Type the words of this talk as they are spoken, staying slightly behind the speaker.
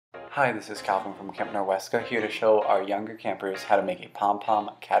Hi, this is Calvin from Camp Norwesca, here to show our younger campers how to make a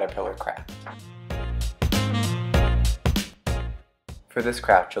pom-pom caterpillar craft. For this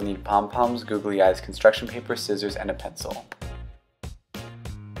craft, you'll need pom-poms, googly eyes, construction paper, scissors, and a pencil.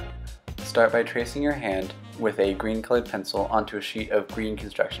 Start by tracing your hand with a green colored pencil onto a sheet of green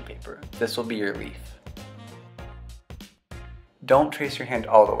construction paper. This will be your leaf. Don't trace your hand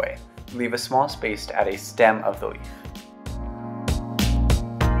all the way. Leave a small space to add a stem of the leaf.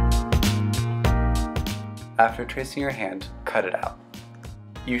 After tracing your hand, cut it out.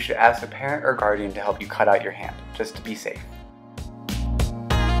 You should ask a parent or guardian to help you cut out your hand, just to be safe.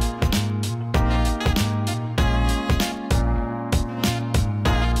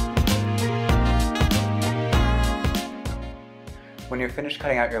 When you're finished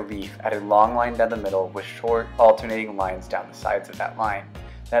cutting out your leaf, add a long line down the middle with short, alternating lines down the sides of that line.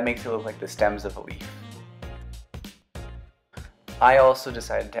 That makes it look like the stems of a leaf. I also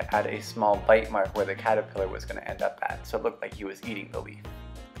decided to add a small bite mark where the caterpillar was going to end up at, so it looked like he was eating the leaf.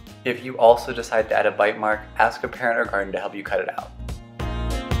 If you also decide to add a bite mark, ask a parent or guardian to help you cut it out.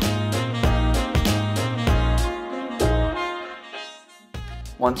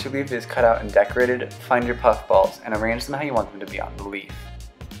 Once your leaf is cut out and decorated, find your puff balls and arrange them how you want them to be on the leaf.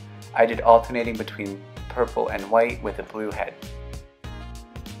 I did alternating between purple and white with a blue head.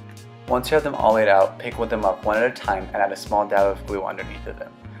 Once you have them all laid out, pick them up one at a time and add a small dab of glue underneath of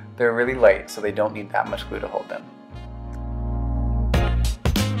them. They're really light, so they don't need that much glue to hold them.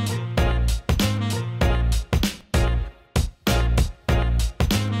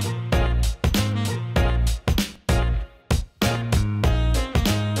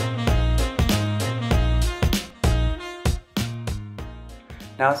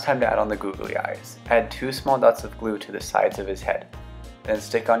 Now it's time to add on the googly eyes. Add 2 small dots of glue to the sides of his head. Then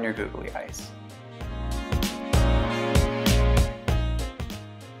stick on your googly eyes.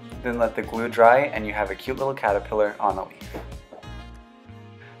 Then let the glue dry and you have a cute little caterpillar on a leaf.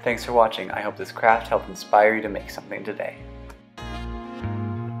 Thanks for watching. I hope this craft helped inspire you to make something today.